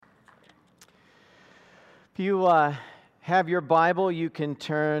If you have your Bible, you can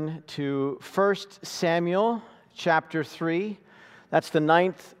turn to 1 Samuel chapter 3. That's the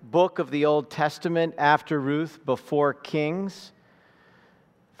 9th book of the Old Testament after Ruth, before Kings.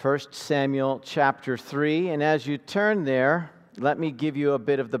 1 Samuel chapter 3. And as you turn there, let me give you a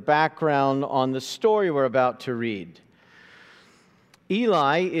bit of the background on the story we're about to read.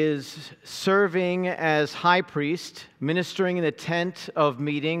 Eli is serving as high priest, ministering in the tent of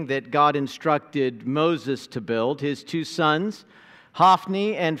meeting that God instructed Moses to build. His two sons,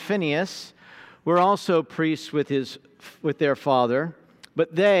 Hophni and Phinehas, were also priests with their father.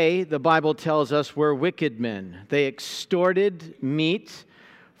 But they, the Bible tells us, were wicked men. They extorted meat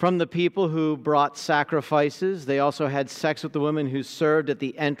from the people who brought sacrifices. They also had sex with the women who served at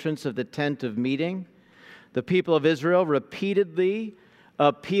the entrance of the tent of meeting. The people of Israel repeatedly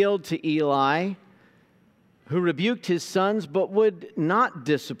appealed to Eli, who rebuked his sons but would not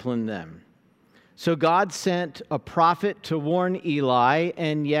discipline them. So God sent a prophet to warn Eli,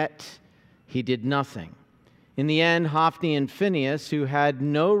 and yet he did nothing. In the end, Hophni and Phinehas, who had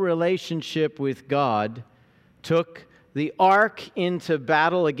no relationship with God, took the ark into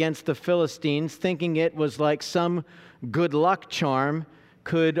battle against the Philistines, thinking it was like some good luck charm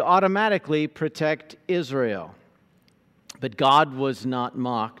could automatically protect Israel. But God was not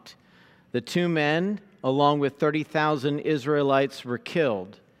mocked. The two men, along with 30,000 Israelites, were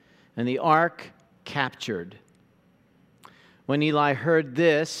killed, and the ark captured. When Eli heard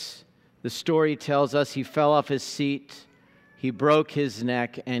this, the story tells us he fell off his seat, he broke his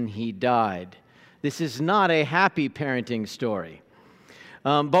neck, and he died. This is not a happy parenting story.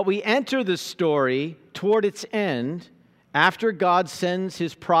 But we enter the story toward its end after God sends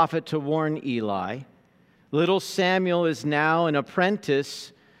his prophet to warn Eli. Little Samuel is now an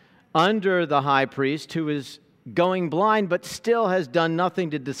apprentice under the high priest who is going blind but still has done nothing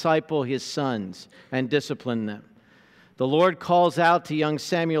to disciple his sons and discipline them. The Lord calls out to young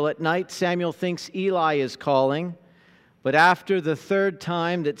Samuel at night. Samuel thinks Eli is calling, but after the third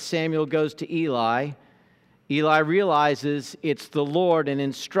time that Samuel goes to Eli, Eli realizes it's the Lord and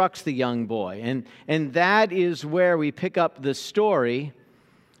instructs the young boy. And that is where we pick up the story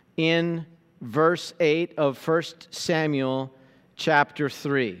in verse 8 of 1 Samuel chapter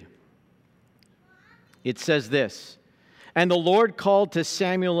 3. It says this, "And the Lord called to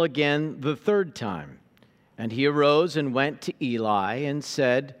Samuel again the third time. And he arose and went to Eli and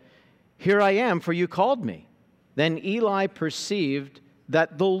said, 'Here I am, for you called me.' Then Eli perceived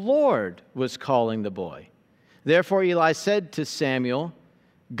that the Lord was calling the boy. Therefore Eli said to Samuel,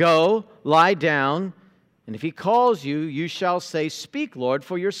 'Go, lie down, and if he calls you, you shall say, "Speak, Lord,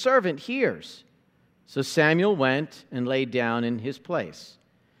 for your servant hears." So Samuel went and lay down in his place.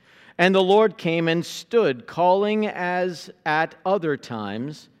 And the Lord came and stood, calling as at other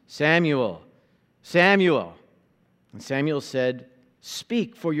times, "Samuel, Samuel." And Samuel said,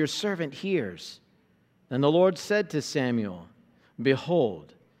 "Speak, for your servant hears." Then the Lord said to Samuel,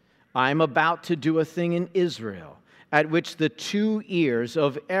 "Behold, I am about to do a thing in Israel, at which the two ears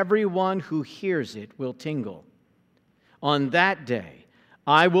of everyone who hears it will tingle. On that day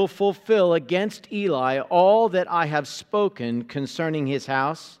I will fulfill against Eli all that I have spoken concerning his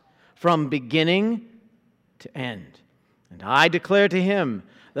house, from beginning to end. And I declare to him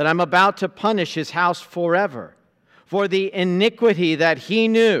that I'm about to punish his house forever for the iniquity that he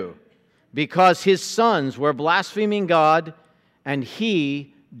knew, because his sons were blaspheming God, and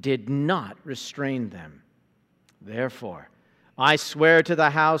he did not restrain them. Therefore, I swear to the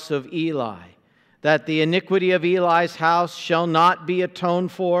house of Eli that the iniquity of Eli's house shall not be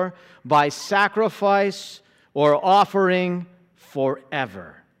atoned for by sacrifice or offering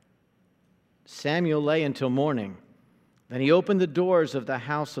forever." Samuel lay until morning. Then he opened the doors of the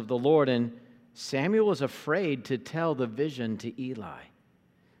house of the Lord, and Samuel was afraid to tell the vision to Eli.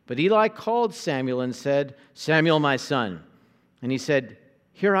 But Eli called Samuel and said, "Samuel, my son." And he said,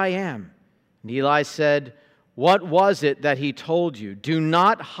 "Here I am." And Eli said, "What was it that he told you? Do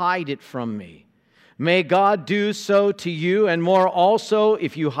not hide it from me. May God do so to you, and more also,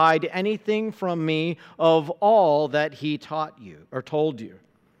 if you hide anything from me of all that he taught you or told you."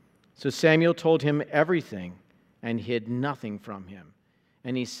 So Samuel told him everything and hid nothing from him.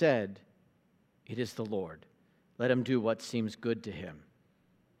 And he said, "It is the Lord. Let him do what seems good to him."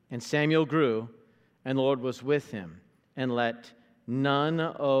 And Samuel grew, and the Lord was with him, and let none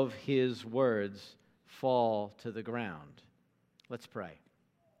of his words fall to the ground. Let's pray.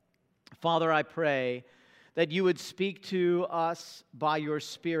 Father, I pray that you would speak to us by your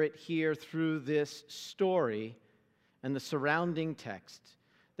Spirit here through this story and the surrounding text,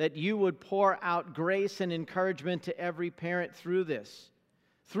 that you would pour out grace and encouragement to every parent through this,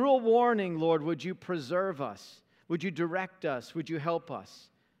 Through a warning, Lord, would you preserve us? Would you direct us? Would you help us?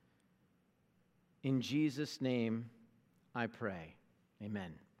 In Jesus' name, I pray.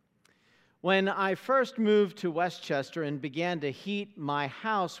 Amen. When I first moved to Westchester and began to heat my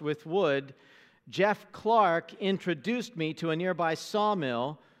house with wood, Jeff Clark introduced me to a nearby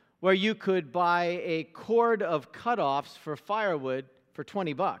sawmill where you could buy a cord of cutoffs for firewood for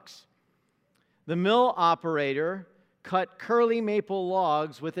 $20. The mill operator cut curly maple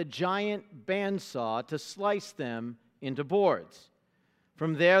logs with a giant bandsaw to slice them into boards.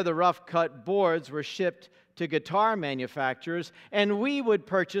 From there, the rough-cut boards were shipped to guitar manufacturers, and we would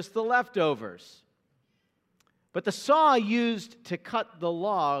purchase the leftovers. But the saw used to cut the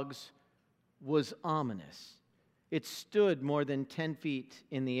logs was ominous. It stood more than 10 feet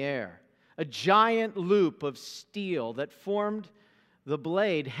in the air. A giant loop of steel that formed the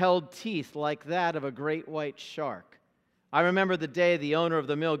blade held teeth like that of a great white shark. I remember the day the owner of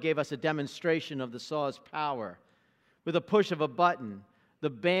the mill gave us a demonstration of the saw's power. With a push of a button, the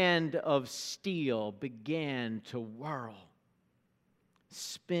band of steel began to whirl,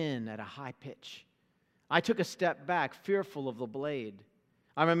 spin at a high pitch. I took a step back, fearful of the blade.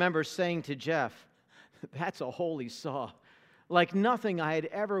 I remember saying to Jeff, "That's a holy saw, like nothing I had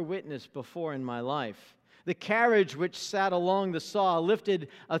ever witnessed before in my life." The carriage which sat along the saw lifted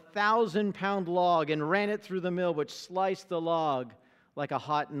a 1,000-pound log and ran it through the mill, which sliced the log like a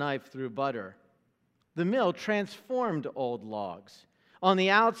hot knife through butter. The mill transformed old logs. On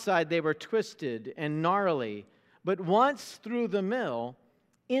the outside, they were twisted and gnarly, but once through the mill,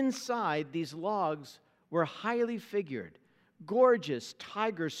 inside these logs were highly figured, gorgeous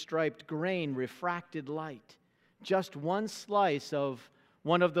tiger-striped grain refracted light. Just one slice of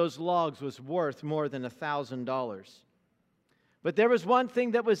one of those logs was worth more than $1,000. But there was one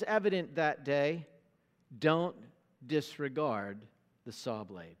thing that was evident that day: don't disregard the saw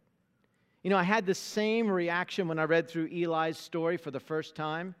blade. You know, I had the same reaction when I read through Eli's story for the first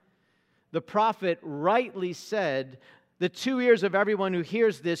time. The prophet rightly said, "The 2 ears of everyone who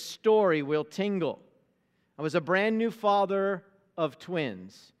hears this story will tingle." I was a brand new father of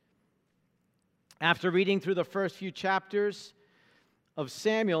twins. After reading through the first few chapters of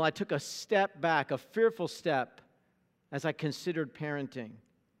Samuel, I took a step back, a fearful step, as I considered parenting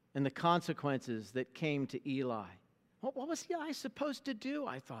and the consequences that came to Eli. What was Eli supposed to do,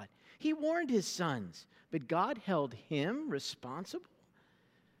 I thought? He warned his sons, but God held him responsible?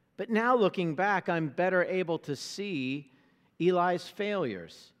 But now looking back, I'm better able to see Eli's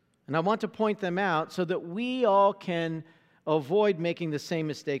failures. And I want to point them out so that we all can avoid making the same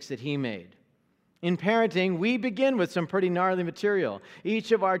mistakes that he made. In parenting, we begin with some pretty gnarly material.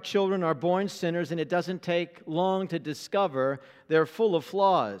 Each of our children are born sinners, and it doesn't take long to discover they're full of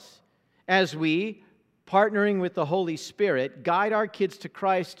flaws. As we, partnering with the Holy Spirit, guide our kids to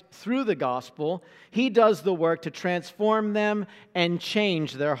Christ through the gospel, He does the work to transform them and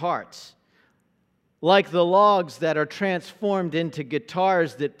change their hearts. Like the logs that are transformed into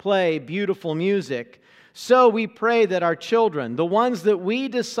guitars that play beautiful music, so we pray that our children, the ones that we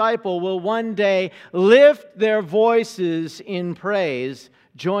disciple, will one day lift their voices in praise,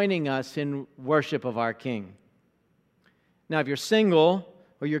 joining us in worship of our King. Now, if you're single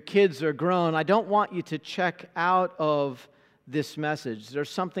or your kids are grown, I don't want you to check out of this message. There's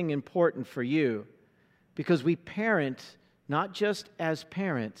something important for you, because we parent not just as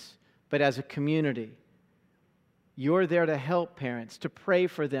parents, but as a community. You're there to help parents, to pray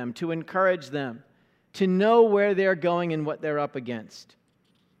for them, to encourage them, to know where they're going and what they're up against.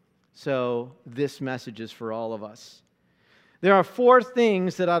 So this message is for all of us. There are 4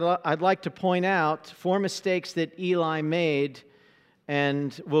 things that I'd like to point out, 4 mistakes that Eli made,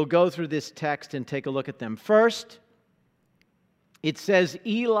 and we'll go through this text and take a look at them. First, it says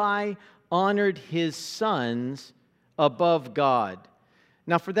Eli honored his sons above God.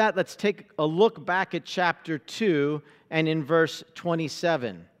 Now for that, let's take a look back at chapter 2 and in verse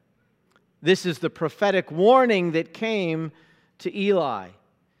 27. This is the prophetic warning that came to Eli. It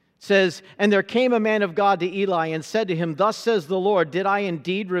says, "And there came a man of God to Eli and said to him, 'Thus says the Lord, did I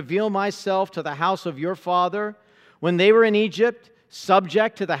indeed reveal myself to the house of your father when they were in Egypt,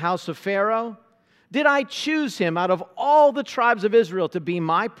 subject to the house of Pharaoh? Did I choose him out of all the tribes of Israel to be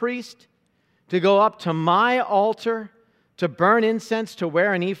my priest, to go up to my altar, to burn incense, to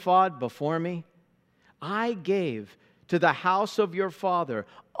wear an ephod before me? I gave to the house of your father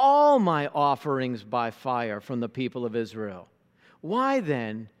all my offerings by fire from the people of Israel. Why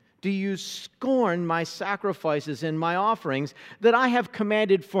then do you scorn my sacrifices and my offerings that I have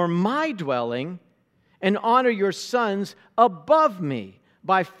commanded for my dwelling, and honor your sons above me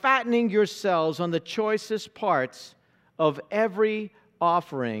by fattening yourselves on the choicest parts of every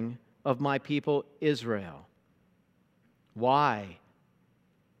offering of my people Israel. Why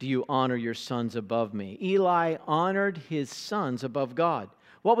do you honor your sons above me?" Eli honored his sons above God.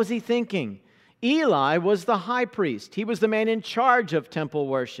 What was he thinking? Eli was the high priest. He was the man in charge of temple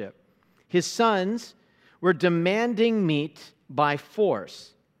worship. His sons were demanding meat by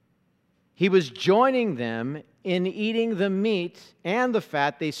force. He was joining them in eating the meat and the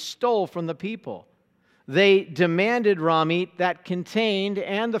fat they stole from the people. They demanded raw meat that contained,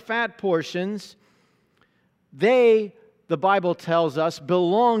 and the fat portions, they, the Bible tells us,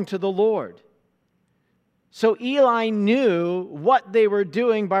 belonged to the Lord. So Eli knew what they were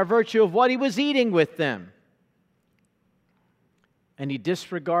doing by virtue of what he was eating with them. And he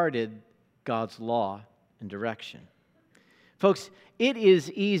disregarded God's law and direction. Folks, it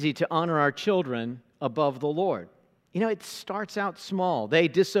is easy to honor our children above the Lord. You know, it starts out small. They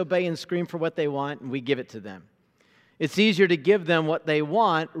disobey and scream for what they want, and we give it to them. It's easier to give them what they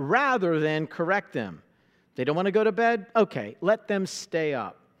want rather than correct them. They don't want to go to bed? Okay, let them stay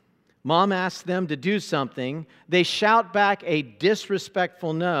up. Mom asks them to do something. They shout back a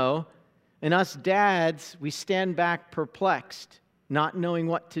disrespectful no, and us dads, we stand back perplexed, not knowing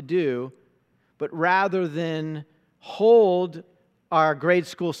what to do, but rather than hold our grade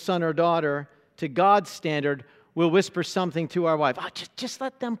school son or daughter to God's standard, we'll whisper something to our wife. "Oh, just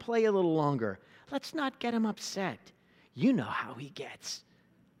let them play a little longer. Let's not get him upset. You know how he gets."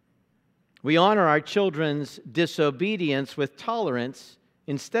 We honor our children's disobedience with tolerance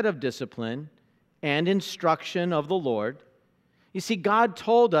instead of discipline and instruction of the Lord. You see, God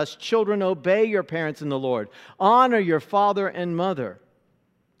told us, "Children, obey your parents in the Lord. Honor your father and mother."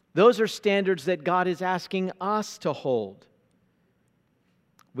 Those are standards that God is asking us to hold.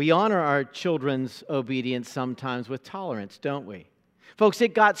 We honor our children's obedience sometimes with tolerance, don't we? Folks,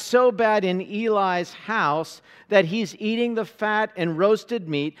 it got so bad in Eli's house that he's eating the fat and roasted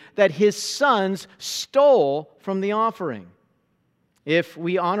meat that his sons stole from the offering. If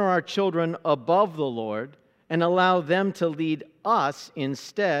we honor our children above the Lord and allow them to lead us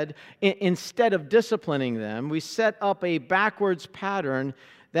instead of disciplining them, we set up a backwards pattern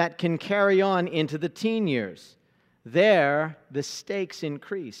that can carry on into the teen years. There, the stakes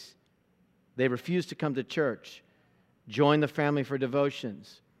increase. They refuse to come to church, join the family for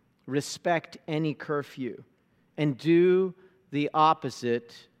devotions, respect any curfew, and do the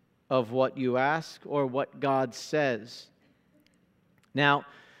opposite of what you ask or what God says. Now,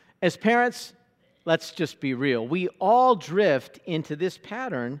 as parents, let's just be real. We all drift into this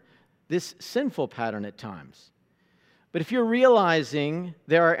pattern, this sinful pattern at times. But if you're realizing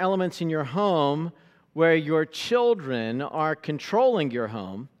there are elements in your home where your children are controlling your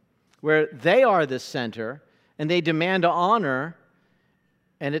home, where they are the center, and they demand honor,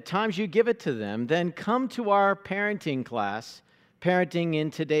 and at times you give it to them, then come to our parenting class, Parenting in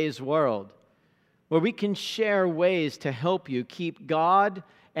Today's World, where we can share ways to help you keep God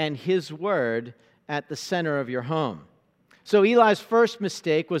and His Word at the center of your home. So Eli's first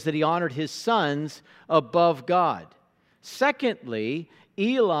mistake was that he honored his sons above God. Secondly,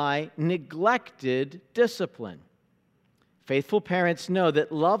 Eli neglected discipline. Faithful parents know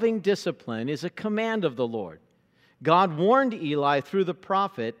that loving discipline is a command of the Lord. God warned Eli through the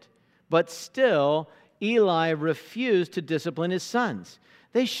prophet, but still Eli refused to discipline his sons.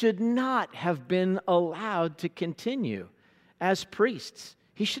 They should not have been allowed to continue as priests.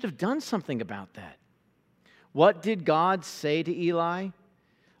 He should have done something about that. What did God say to Eli?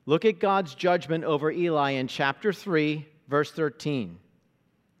 Look at God's judgment over Eli in chapter 3, verse 13.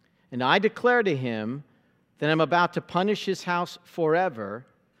 "And I declare to him that I'm about to punish his house forever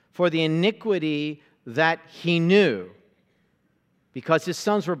for the iniquity that he knew, because his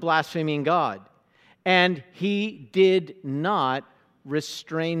sons were blaspheming God, and he did not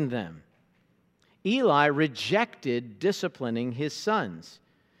restrain them." Eli rejected disciplining his sons.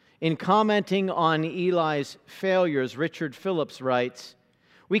 In commenting on Eli's failures, Richard Phillips writes,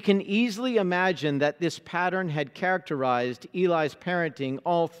 "We can easily imagine that this pattern had characterized Eli's parenting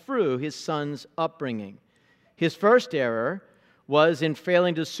all through his son's upbringing. His first error was in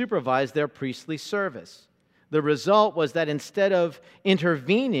failing to supervise their priestly service. The result was that instead of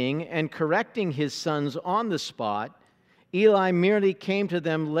intervening and correcting his sons on the spot, Eli merely came to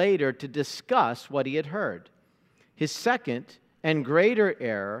them later to discuss what he had heard. His second and greater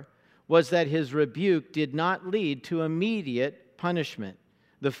error was that his rebuke did not lead to immediate punishment.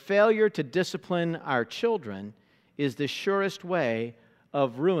 The failure to discipline our children is the surest way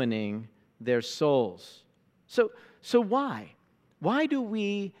of ruining their souls." So why? Why do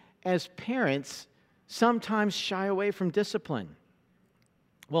we as parents sometimes shy away from discipline?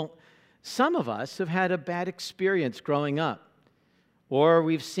 Well, some of us have had a bad experience growing up, Or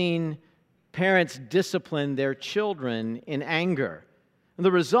we've seen parents discipline their children in anger. And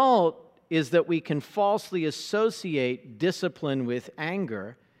the result is that we can falsely associate discipline with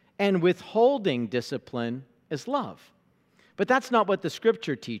anger and withholding discipline as love. But that's not what the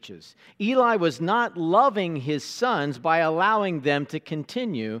Scripture teaches. Eli was not loving his sons by allowing them to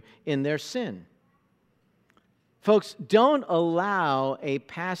continue in their sin. Folks, don't allow a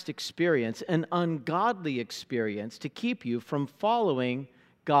past experience, an ungodly experience, to keep you from following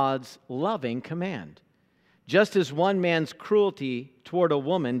God's loving command. Just as one man's cruelty toward a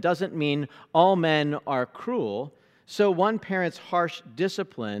woman doesn't mean all men are cruel, so one parent's harsh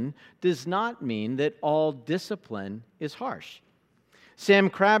discipline does not mean that all discipline is harsh. Sam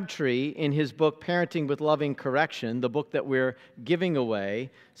Crabtree, in his book, Parenting with Loving Correction, the book that we're giving away,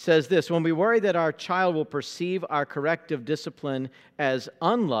 says this: when we worry that our child will perceive our corrective discipline as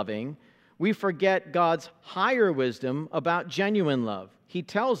unloving, we forget God's higher wisdom about genuine love. He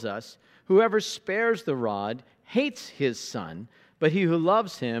tells us, whoever spares the rod hates his son, but he who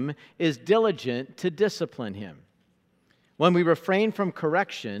loves him is diligent to discipline him. When we refrain from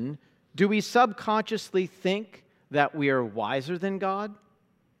correction, do we subconsciously think that we are wiser than God?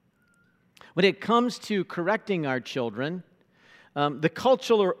 When it comes to correcting our children, the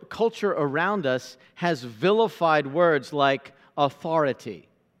culture around us has vilified words like authority,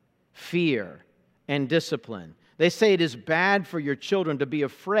 fear, and discipline. They say it is bad for your children to be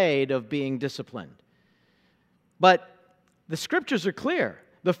afraid of being disciplined. But the Scriptures are clear.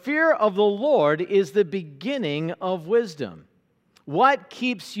 The fear of the Lord is the beginning of wisdom. What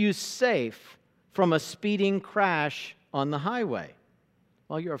keeps you safe from a speeding crash on the highway?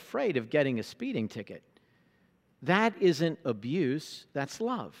 Well, you're afraid of getting a speeding ticket. That isn't abuse, that's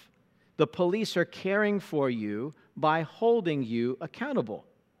love. The police are caring for you by holding you accountable.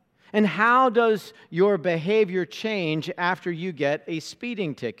 And how does your behavior change after you get a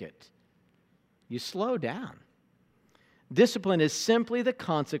speeding ticket? You slow down. Discipline is simply the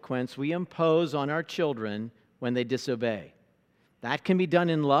consequence we impose on our children when they disobey. That can be done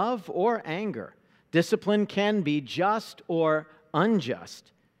in love or anger. Discipline can be just or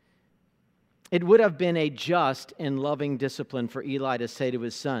unjust. It would have been a just and loving discipline for Eli to say to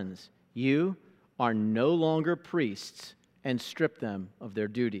his sons, "You are no longer priests," and strip them of their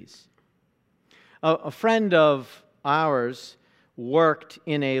duties. A friend of ours worked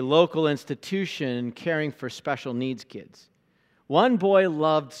in a local institution caring for special needs kids. One boy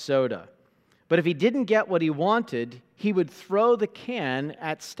loved soda, but if he didn't get what he wanted, he would throw the can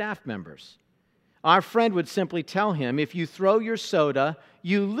at staff members. Our friend would simply tell him, "If you throw your soda,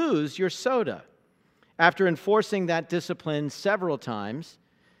 you lose your soda." After enforcing that discipline several times,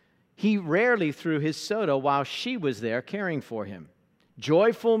 he rarely threw his soda while she was there caring for him.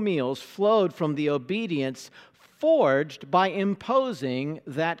 Joyful meals flowed from the obedience forged by imposing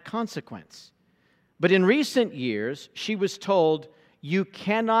that consequence. But in recent years, she was told, "You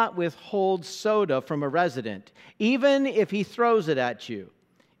cannot withhold soda from a resident, even if he throws it at you.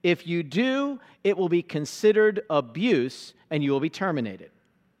 If you do, it will be considered abuse and you will be terminated."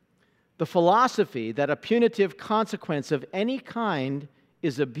 The philosophy that a punitive consequence of any kind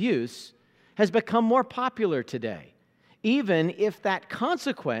is abuse has become more popular today, even if that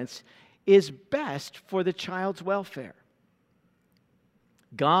consequence is best for the child's welfare.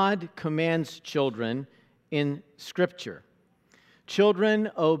 God commands children in Scripture.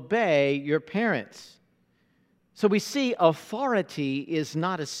 Children, obey your parents. So we see authority is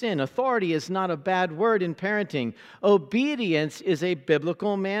not a sin. Authority is not a bad word in parenting. Obedience is a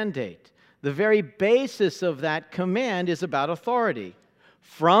biblical mandate. The very basis of that command is about authority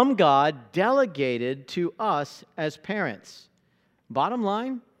from God, delegated to us as parents. Bottom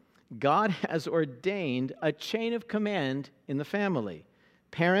line, God has ordained a chain of command in the family.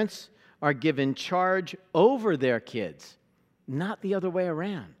 Parents are given charge over their kids, not the other way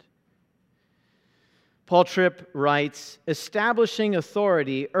around. Paul Tripp writes, "Establishing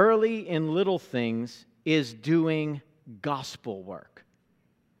authority early in little things is doing gospel work."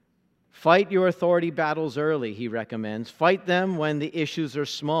 Fight your authority battles early, he recommends. Fight them when the issues are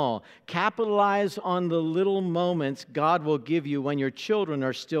small. Capitalize on the little moments God will give you when your children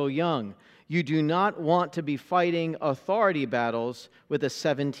are still young. You do not want to be fighting authority battles with a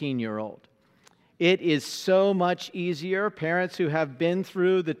 17-year-old. It is so much easier. Parents who have been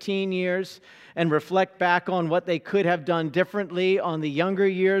through the teen years and reflect back on what they could have done differently on the younger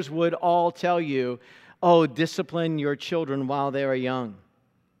years would all tell you, "Oh, discipline your children while they are young."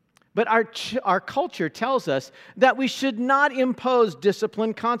 But our culture tells us that we should not impose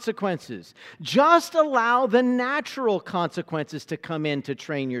discipline consequences. Just allow the natural consequences to come in to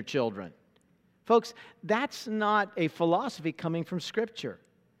train your children. Folks, that's not a philosophy coming from Scripture.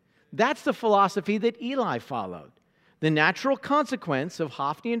 That's the philosophy that Eli followed. The natural consequence of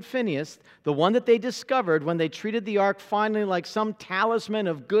Hophni and Phinehas, the one that they discovered when they treated the ark finally like some talisman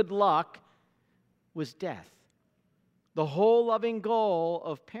of good luck, was death. The whole loving goal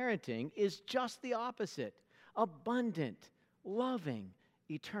of parenting is just the opposite: abundant, loving,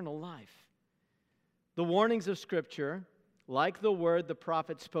 eternal life. The warnings of Scripture, like the word the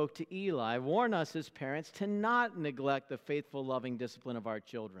prophet spoke to Eli, warn us as parents to not neglect the faithful, loving discipline of our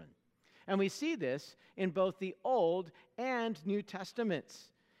children. And we see this in both the Old and New Testaments.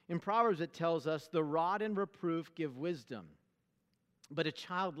 In Proverbs it tells us, "The rod and reproof give wisdom, but a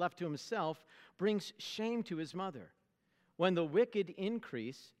child left to himself brings shame to his mother. When the wicked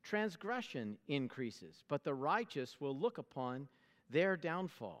increase, transgression increases, but the righteous will look upon their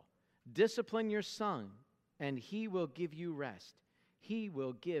downfall. Discipline your son, and he will give you rest. He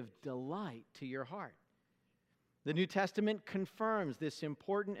will give delight to your heart." The New Testament confirms this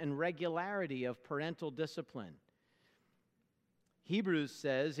important and regularity of parental discipline. Hebrews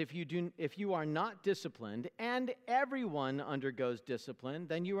says, if you are not disciplined, and everyone undergoes discipline,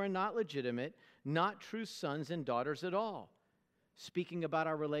 then you are not legitimate, not true sons and daughters at all. Speaking about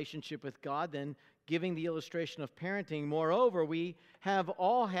our relationship with God, then giving the illustration of parenting, moreover, we have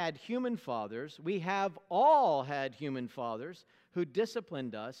all had human fathers. We have all had human fathers who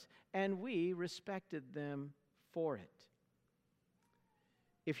disciplined us, and we respected them for it.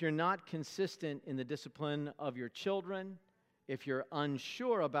 If you're not consistent in the discipline of your children, if you're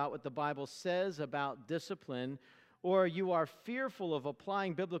unsure about what the Bible says about discipline, or you are fearful of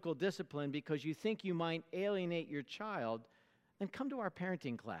applying biblical discipline because you think you might alienate your child, then come to our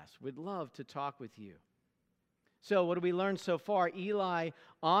parenting class. We'd love to talk with you. So what do we learn so far? Eli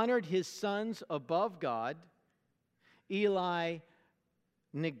honored his sons above God. Eli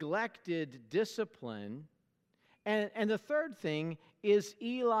neglected discipline. And the third thing is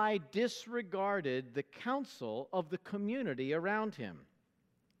Eli disregarded the counsel of the community around him.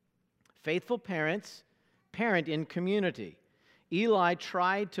 Faithful parents parent in community. Eli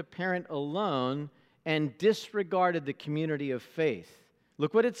tried to parent alone and disregarded the community of faith.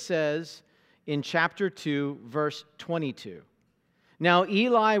 Look what it says in chapter 2, verse 22. "Now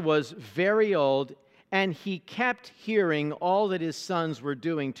Eli was very old, and he kept hearing all that his sons were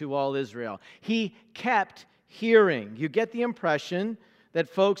doing to all Israel." He kept hearing. You get the impression that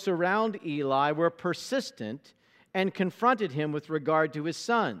folks around Eli were persistent and confronted him with regard to his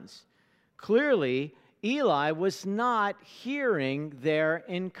sons. Clearly, Eli was not hearing their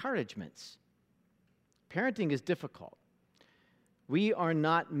encouragements. Parenting is difficult. We are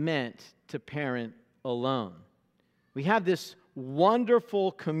not meant to parent alone. We have this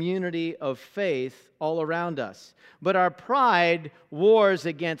wonderful community of faith all around us, but our pride wars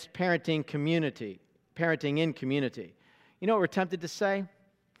against parenting in community. You know what we're tempted to say?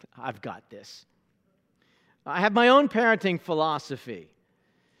 I've got this. I have my own parenting philosophy.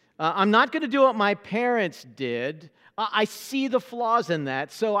 I'm not going to do what my parents did. I see the flaws in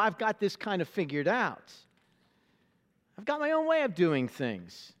that, so I've got this kind of figured out. I've got my own way of doing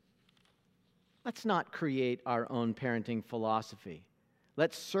things. Let's not create our own parenting philosophy.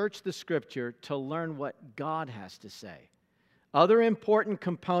 Let's search the Scripture to learn what God has to say. Other important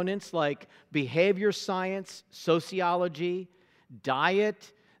components like behavior science, sociology,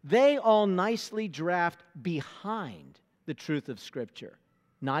 diet, they all nicely draft behind the truth of Scripture,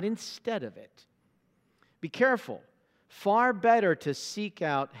 not instead of it. Be careful. Far better to seek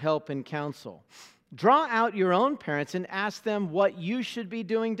out help and counsel. Draw out your own parents and ask them what you should be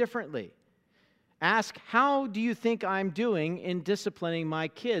doing differently. Ask, how do you think I'm doing in disciplining my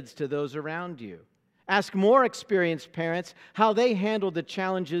kids to those around you? Ask more experienced parents how they handle the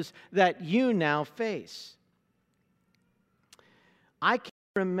challenges that you now face. I can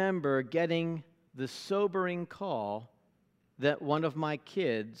remember getting the sobering call that one of my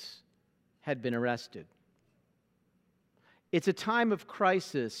kids had been arrested. It's a time of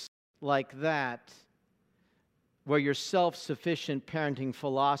crisis like that where your self-sufficient parenting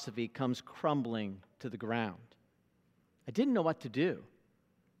philosophy comes crumbling to the ground. I didn't know what to do.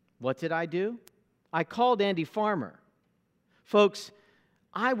 What did I do? I called Andy Farmer. Folks,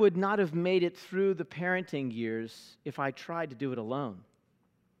 I would not have made it through the parenting years if I tried to do it alone.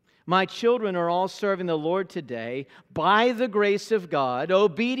 My children are all serving the Lord today by the grace of God,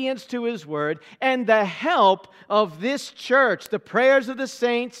 obedience to His Word, and the help of this church, the prayers of the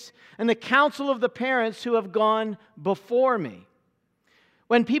saints, and the counsel of the parents who have gone before me.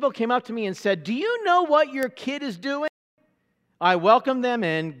 When people came up to me and said, "Do you know what your kid is doing?" I welcomed them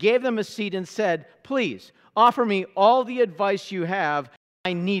in, gave them a seat, and said, "Please, offer me all the advice you have.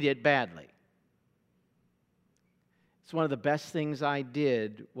 I need it badly." It's one of the best things I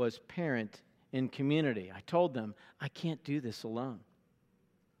did was parent in community. I told them, I can't do this alone.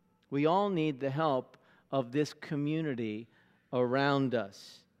 We all need the help of this community around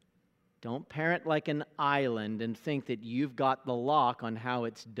us. Don't parent like an island and think that you've got the lock on how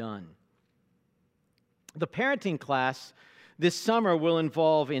it's done. The parenting class this summer will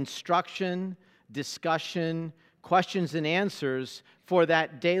involve instruction, discussion, questions and answers for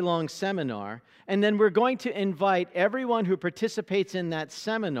that day-long seminar. And then we're going to invite everyone who participates in that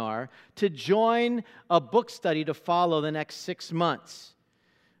seminar to join a book study to follow the next 6 months.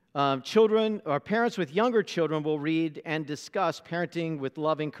 Children or parents with younger children will read and discuss Parenting with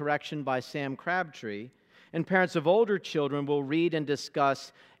Loving Correction by Sam Crabtree, and parents of older children will read and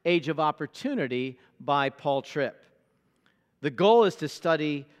discuss Age of Opportunity by Paul Tripp. The goal is to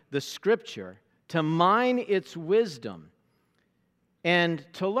study the Scripture, to mine its wisdom, and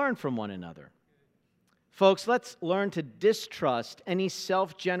to learn from one another. Folks, let's learn to distrust any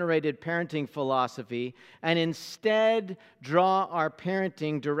self-generated parenting philosophy and instead draw our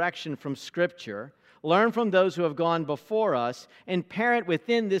parenting direction from Scripture, learn from those who have gone before us, and parent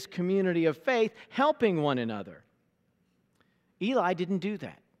within this community of faith, helping one another. Eli didn't do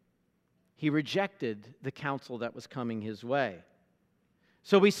that. He rejected the counsel that was coming his way.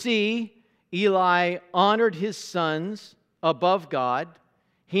 So we see Eli honored his sons above God.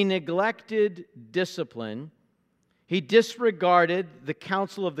 He neglected discipline. He disregarded the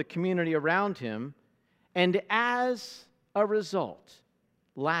counsel of the community around him. And as a result,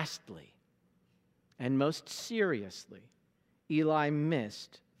 lastly, and most seriously, Eli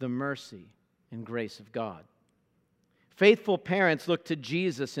missed the mercy and grace of God. Faithful parents look to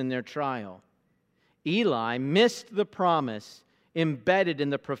Jesus in their trial. Eli missed the promise embedded in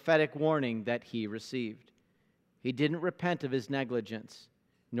the prophetic warning that he received. He didn't repent of his negligence,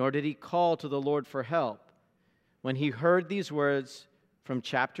 nor did he call to the Lord for help when he heard these words from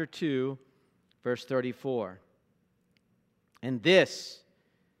chapter 2, verse 34. And this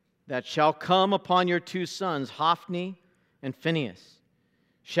that shall come upon your 2 sons, Hophni and Phinehas,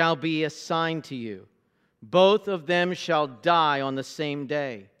 shall be a sign to you. Both of them shall die on the same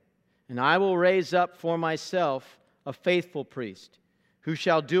day. And I will raise up for myself a faithful priest, who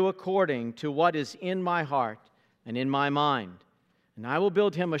shall do according to what is in my heart and in my mind. And I will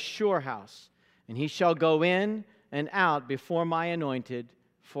build him a sure house, and he shall go in and out before my anointed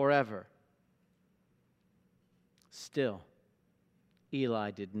forever. Still, Eli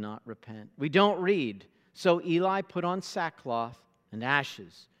did not repent. We don't read, so Eli put on sackcloth and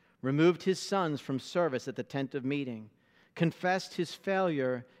ashes, removed his sons from service at the tent of meeting, confessed his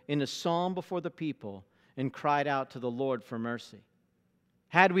failure in a psalm before the people, and cried out to the Lord for mercy.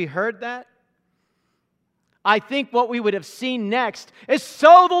 Had we heard that, I think what we would have seen next is,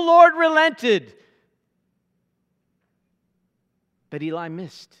 so the Lord relented. But Eli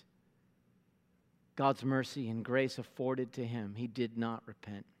missed God's mercy and grace afforded to him. He did not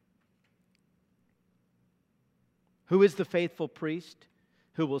repent. Who is the faithful priest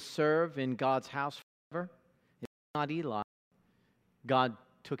who will serve in God's house forever? It's not Eli. God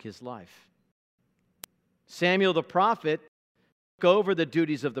took his life. Samuel the prophet took over the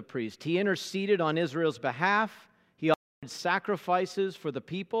duties of the priest. He interceded on Israel's behalf. He offered sacrifices for the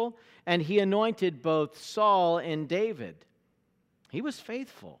people, and he anointed both Saul and David. He was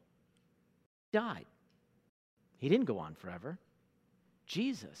faithful. He died. He didn't go on forever.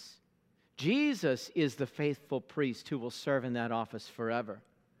 Jesus is the faithful priest who will serve in that office forever.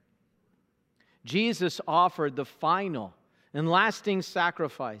 Jesus offered the final and lasting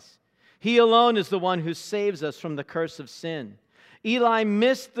sacrifice. He alone is the one who saves us from the curse of sin. Eli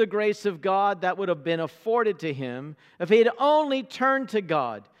missed the grace of God that would have been afforded to him if he had only turned to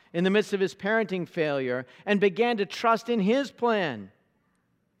God in the midst of his parenting failure and began to trust in his plan.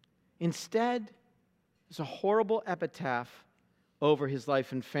 Instead, there's a horrible epitaph over his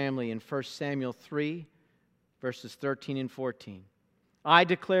life and family in 1 Samuel 3, verses 13 and 14. I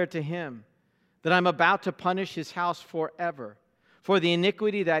declare to him that I'm about to punish his house forever for the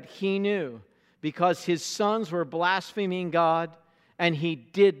iniquity that he knew, because his sons were blaspheming God, and he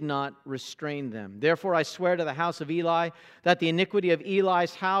did not restrain them. Therefore I swear to the house of Eli that the iniquity of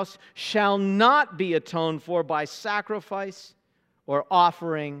Eli's house shall not be atoned for by sacrifice or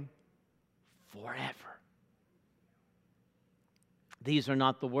offering forever. These are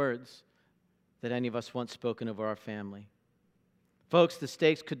not the words that any of us want spoken over our family. Folks, the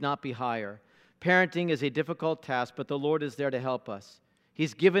stakes could not be higher. Parenting is a difficult task, but the Lord is there to help us.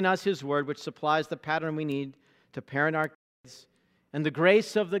 He's given us His Word, which supplies the pattern we need to parent our kids, and the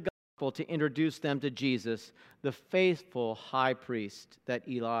grace of the gospel to introduce them to Jesus, the faithful high priest that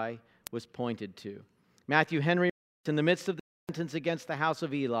Eli was pointed to. Matthew Henry In the midst of the sentence against the house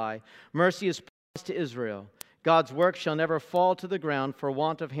of Eli, mercy is promised to Israel. God's work shall never fall to the ground for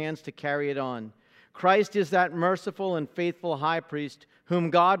want of hands to carry it on. Christ is that merciful and faithful high priest whom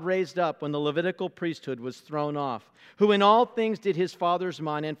God raised up when the Levitical priesthood was thrown off, who in all things did his Father's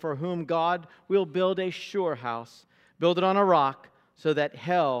mind, and for whom God will build a sure house, build it on a rock, so that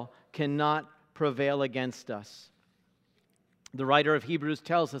hell cannot prevail against us. The writer of Hebrews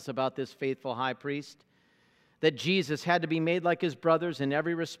tells us about this faithful high priest, that Jesus had to be made like his brothers in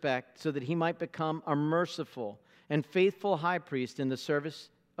every respect so that he might become a merciful and faithful high priest in the service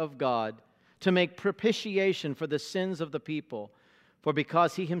of God to make propitiation for the sins of the people. For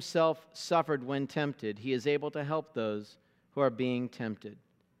because he himself suffered when tempted, he is able to help those who are being tempted.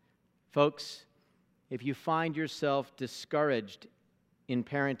 Folks, if you find yourself discouraged in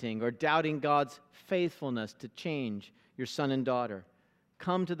parenting or doubting God's faithfulness to change your son and daughter,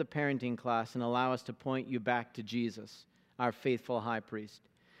 come to the parenting class and allow us to point you back to Jesus, our faithful high priest.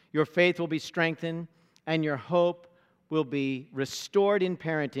 Your faith will be strengthened and your hope will be restored in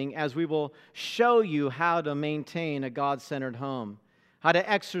parenting as we will show you how to maintain a God-centered home, how to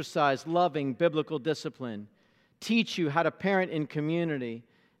exercise loving biblical discipline, teach you how to parent in community,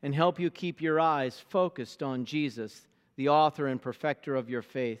 and help you keep your eyes focused on Jesus, the author and perfecter of your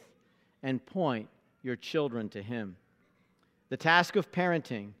faith, and point your children to Him. The task of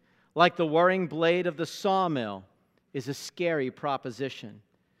parenting, like the whirring blade of the sawmill, is a scary proposition.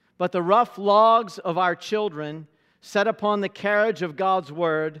 But the rough logs of our children, set upon the carriage of God's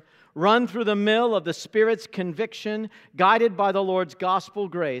Word, run through the mill of the Spirit's conviction, guided by the Lord's gospel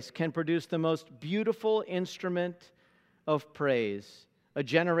grace, can produce the most beautiful instrument of praise, a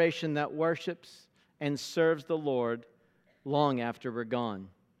generation that worships and serves the Lord long after we're gone.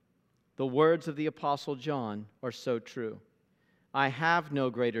 The words of the Apostle John are so true. I have no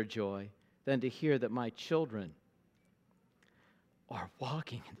greater joy than to hear that my children are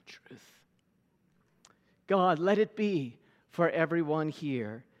walking in truth. God, let it be for everyone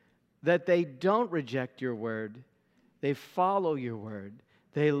here that they don't reject your word, they follow your word,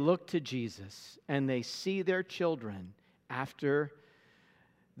 they look to Jesus, and they see their children after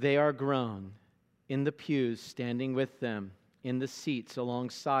they are grown in the pews, standing with them, in the seats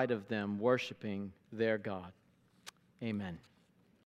alongside of them, worshiping their God. Amen.